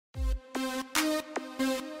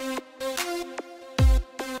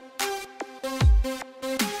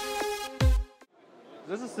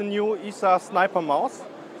is the new Easars sniper mouse.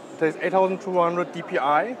 It has 8200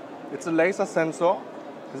 dpi. It's a laser sensor.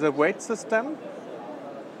 It's a weight system.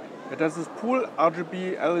 It has this pool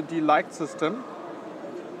RGB LED light system,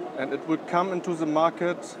 and it will come into the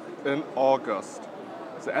market in August.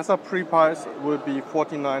 The SRP price will be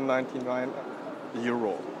 €49.99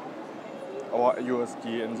 or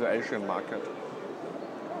USD in the Asian market.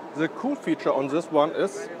 The cool feature on this one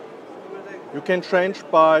is you can change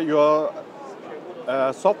by your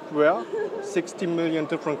software 60 million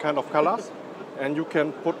different kind of colors, and you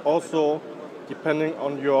can put also, depending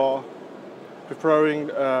on your preferring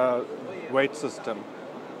weight system,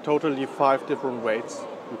 totally 5 different weights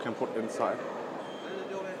you can put inside.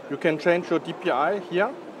 You can change your DPI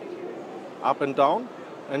here, up and down,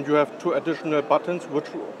 and you have 2 additional buttons, which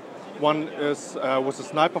one is with a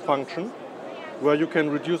sniper function, where you can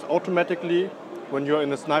reduce automatically when you're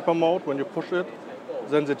in a sniper mode. When you push it,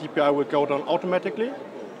 then the DPI will go down automatically,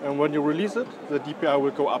 and when you release it, the DPI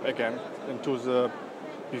will go up again into the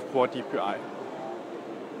before DPI.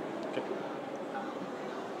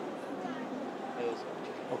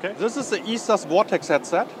 Okay. This is the Easars Vortex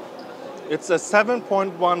headset. It's a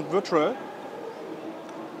 7.1 virtual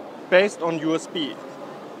based on USB.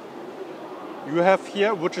 You have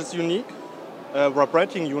here, which is unique, a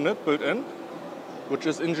vibrating unit built in, which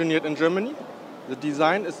is engineered in Germany. The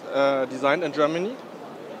design is designed in Germany.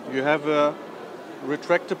 You have a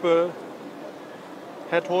retractable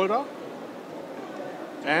head holder,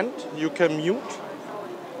 and you can mute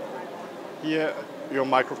here your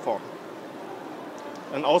microphone.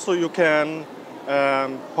 And also you can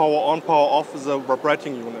power on, power off the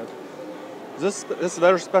vibrating unit. This is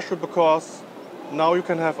very special because now you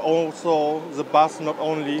can have also the bass not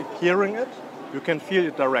only hearing it, you can feel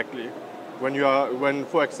it directly. When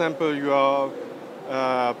for example, you are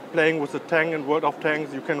playing with a tank in World of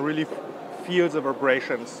Tanks, you can really feel the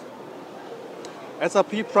vibrations.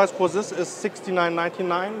 SRP price for this is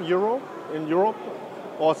 €69.99 in Europe,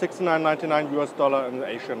 or $69.99 US in the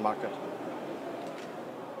Asian market.